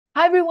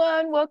Hi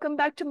everyone, welcome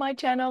back to my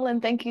channel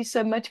and thank you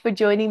so much for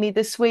joining me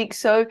this week.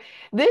 So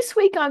this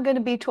week I'm going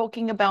to be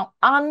talking about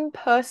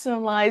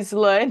unpersonalized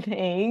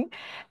learning,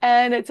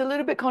 and it's a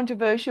little bit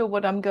controversial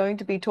what I'm going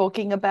to be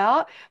talking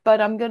about, but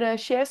I'm going to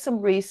share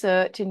some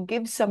research and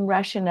give some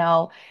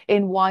rationale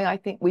in why I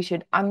think we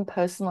should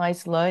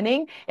unpersonalize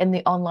learning in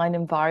the online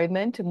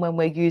environment and when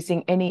we're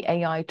using any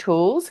AI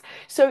tools.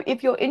 So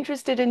if you're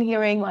interested in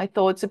hearing my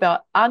thoughts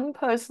about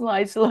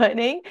unpersonalized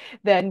learning,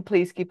 then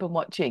please keep on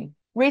watching.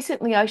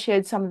 Recently, I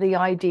shared some of the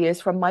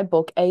ideas from my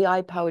book,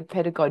 AI-Powered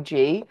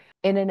Pedagogy,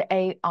 in an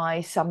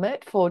AI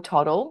summit for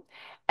Toddle.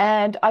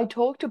 And I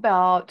talked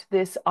about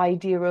this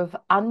idea of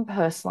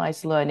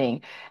unpersonalized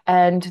learning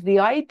and the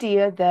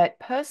idea that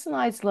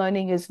personalized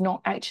learning is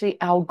not actually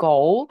our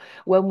goal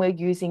when we're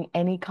using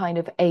any kind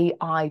of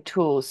AI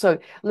tool. So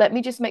let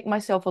me just make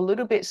myself a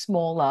little bit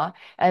smaller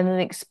and then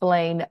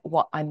explain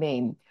what I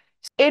mean.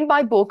 In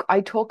my book,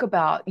 I talk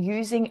about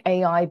using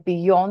AI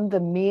beyond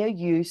the mere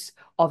use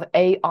of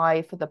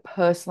AI for the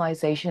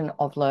personalization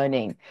of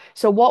learning.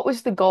 So, what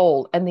was the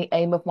goal and the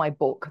aim of my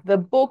book? The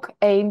book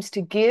aims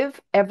to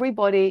give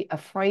everybody a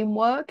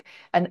framework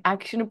and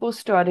actionable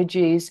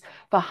strategies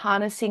for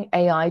harnessing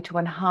AI to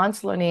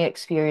enhance learning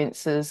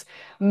experiences,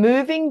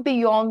 moving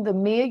beyond the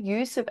mere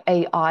use of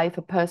AI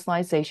for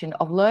personalization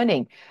of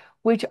learning,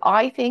 which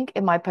I think,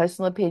 in my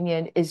personal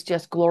opinion, is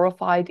just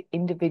glorified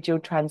individual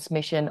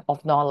transmission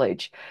of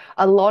knowledge.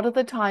 A lot of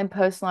the time,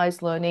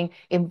 personalized learning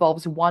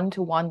involves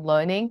one-to-one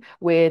learning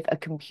with a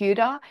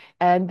computer,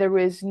 and there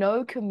is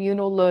no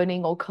communal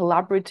learning or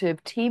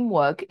collaborative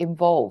teamwork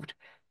involved.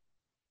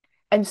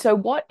 And so,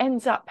 what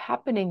ends up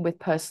happening with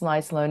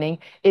personalized learning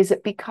is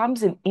it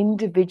becomes an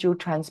individual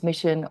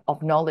transmission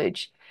of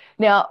knowledge.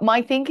 Now,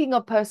 my thinking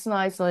of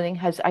personalized learning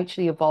has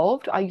actually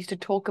evolved. I used to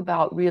talk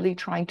about really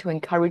trying to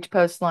encourage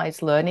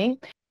personalized learning.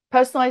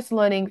 Personalized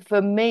learning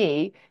for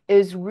me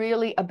is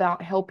really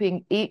about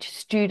helping each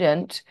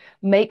student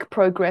make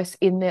progress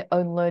in their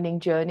own learning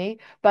journey,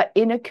 but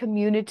in a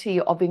community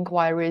of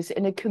inquiries,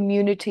 in a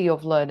community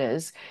of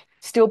learners,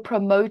 still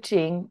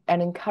promoting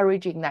and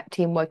encouraging that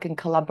teamwork and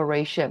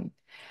collaboration.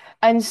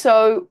 And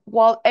so,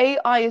 while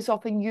AI is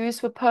often used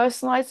for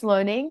personalized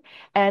learning,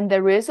 and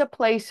there is a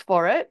place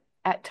for it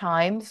at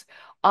times,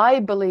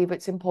 I believe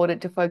it's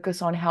important to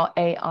focus on how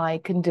AI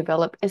can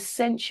develop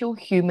essential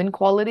human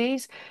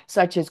qualities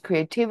such as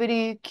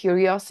creativity,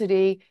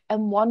 curiosity,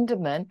 and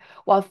wonderment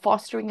while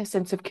fostering a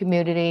sense of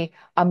community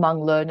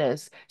among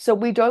learners. So,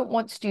 we don't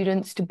want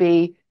students to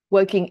be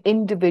working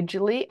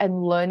individually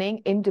and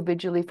learning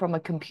individually from a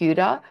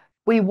computer.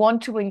 We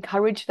want to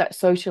encourage that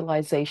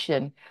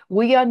socialization.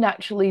 We are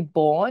naturally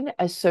born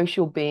as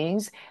social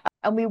beings,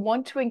 and we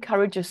want to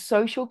encourage a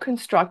social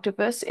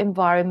constructivist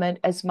environment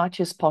as much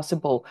as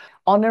possible,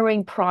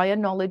 honoring prior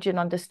knowledge and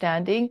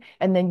understanding,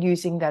 and then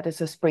using that as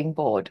a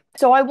springboard.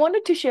 So, I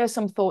wanted to share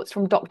some thoughts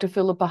from Dr.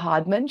 Philippa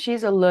Hardman.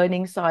 She's a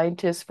learning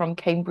scientist from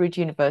Cambridge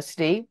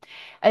University,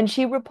 and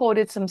she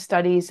reported some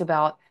studies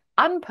about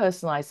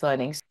unpersonalized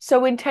learning.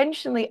 So,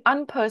 intentionally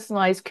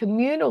unpersonalized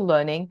communal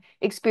learning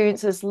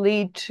experiences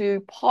lead to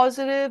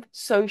positive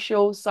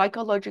social,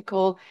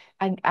 psychological,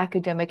 and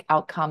academic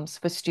outcomes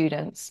for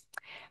students.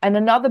 And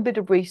another bit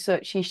of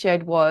research she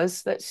shared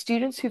was that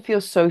students who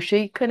feel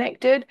socially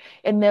connected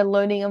in their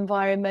learning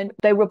environment,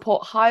 they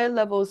report higher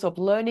levels of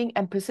learning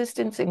and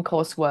persistence in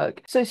coursework.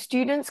 So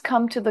students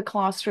come to the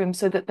classroom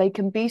so that they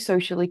can be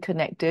socially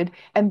connected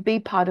and be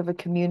part of a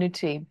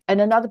community.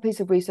 And another piece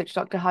of research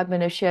Dr.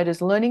 Hardman has shared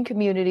is learning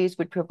communities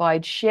would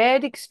provide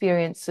shared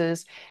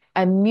experiences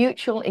and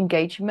mutual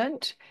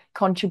engagement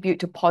contribute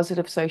to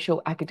positive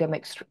social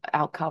academic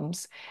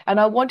outcomes. And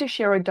I want to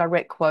share a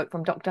direct quote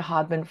from Dr.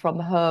 Hardman from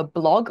her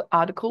blog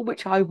article,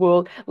 which I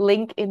will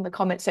link in the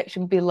comment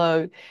section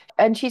below.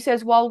 And she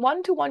says, while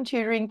one-to-one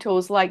tutoring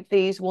tools like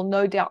these will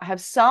no doubt have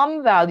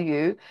some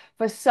value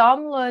for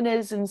some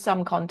learners in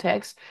some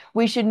contexts,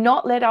 we should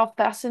not let our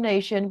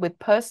fascination with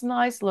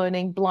personalized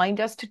learning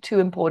blind us to two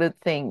important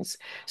things.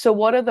 So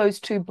what are those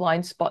two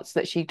blind spots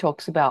that she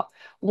talks about?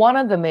 One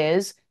of them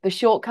is the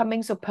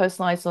shortcomings of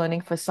personalized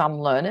learning for some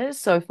learners.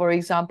 So, for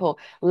example,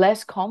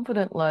 less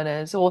confident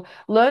learners or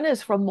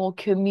learners from more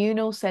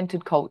communal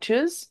centered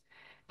cultures.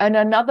 And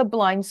another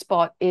blind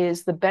spot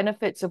is the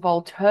benefits of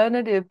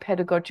alternative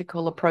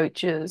pedagogical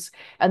approaches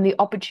and the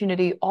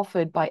opportunity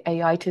offered by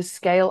AI to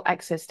scale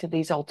access to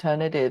these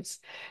alternatives.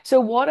 So,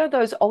 what are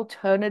those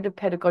alternative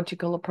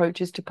pedagogical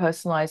approaches to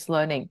personalized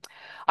learning?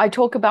 I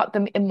talk about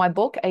them in my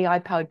book,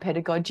 AI-Powered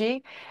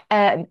Pedagogy.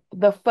 And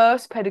the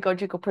first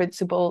pedagogical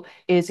principle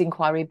is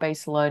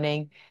inquiry-based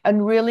learning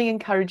and really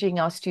encouraging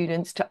our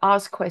students to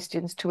ask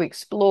questions, to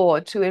explore,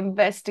 to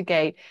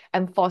investigate,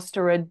 and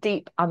foster a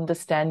deep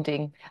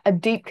understanding, a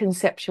deep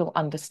conceptual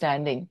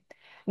understanding.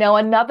 Now,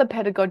 another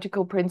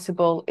pedagogical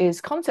principle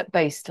is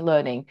concept-based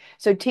learning.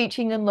 So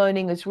teaching and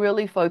learning is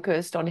really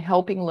focused on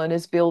helping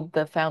learners build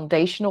the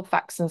foundational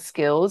facts and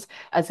skills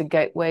as a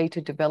gateway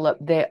to develop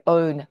their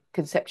own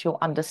conceptual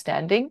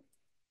understanding.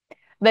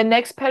 The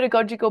next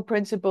pedagogical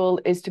principle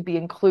is to be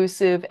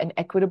inclusive and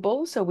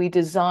equitable. So we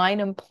design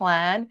and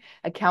plan,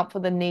 account for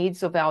the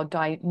needs of our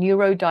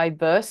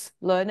neurodiverse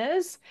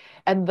learners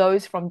and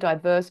those from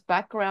diverse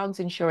backgrounds,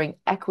 ensuring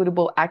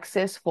equitable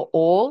access for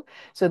all.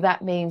 So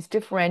that means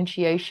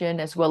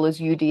differentiation as well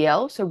as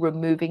UDL, so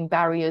removing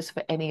barriers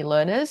for any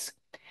learners.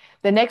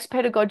 The next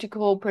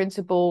pedagogical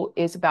principle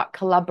is about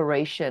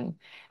collaboration,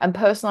 and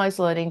personalized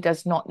learning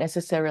does not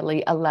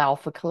necessarily allow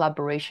for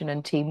collaboration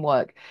and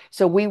teamwork.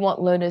 So we want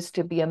learners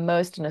to be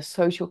immersed in a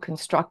social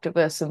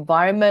constructivist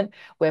environment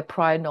where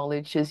prior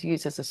knowledge is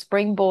used as a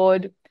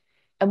springboard.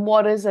 And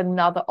what is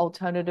another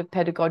alternative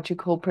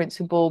pedagogical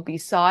principle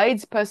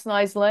besides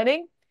personalized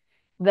learning?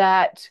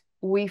 That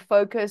we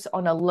focus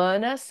on a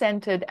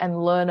learner-centered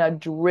and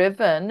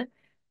learner-driven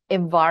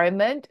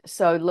environment.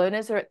 So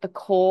learners are at the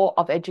core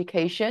of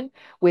education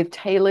with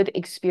tailored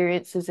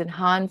experiences,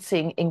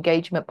 enhancing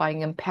engagement by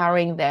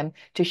empowering them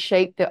to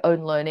shape their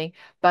own learning,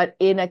 but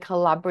in a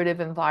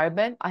collaborative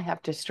environment, I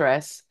have to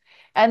stress.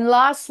 And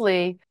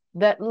lastly,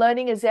 that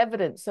learning is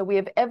evidence. So we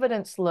have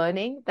evidence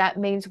learning. That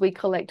means we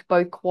collect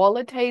both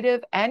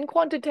qualitative and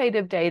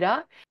quantitative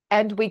data,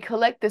 and we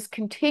collect this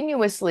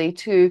continuously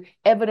to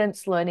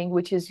evidence learning,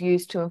 which is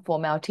used to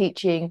inform our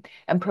teaching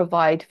and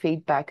provide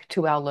feedback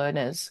to our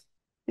learners.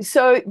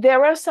 So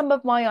there are some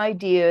of my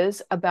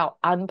ideas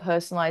about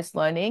unpersonalized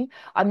learning.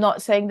 I'm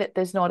not saying that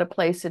there's not a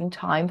place and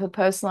time for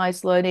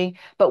personalized learning,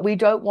 but we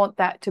don't want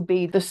that to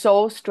be the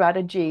sole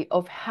strategy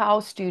of how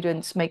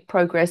students make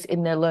progress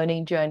in their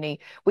learning journey.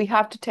 We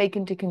have to take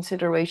into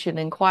consideration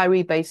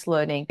inquiry-based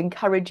learning,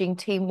 encouraging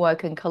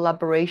teamwork and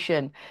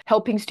collaboration,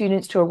 helping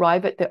students to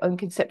arrive at their own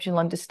conceptual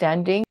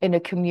understanding in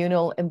a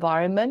communal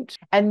environment,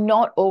 and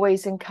not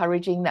always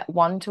encouraging that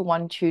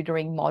one-to-one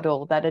tutoring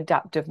model, that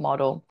adaptive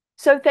model.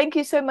 So thank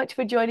you so much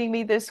for joining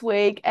me this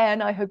week,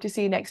 and I hope to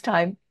see you next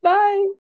time. Bye.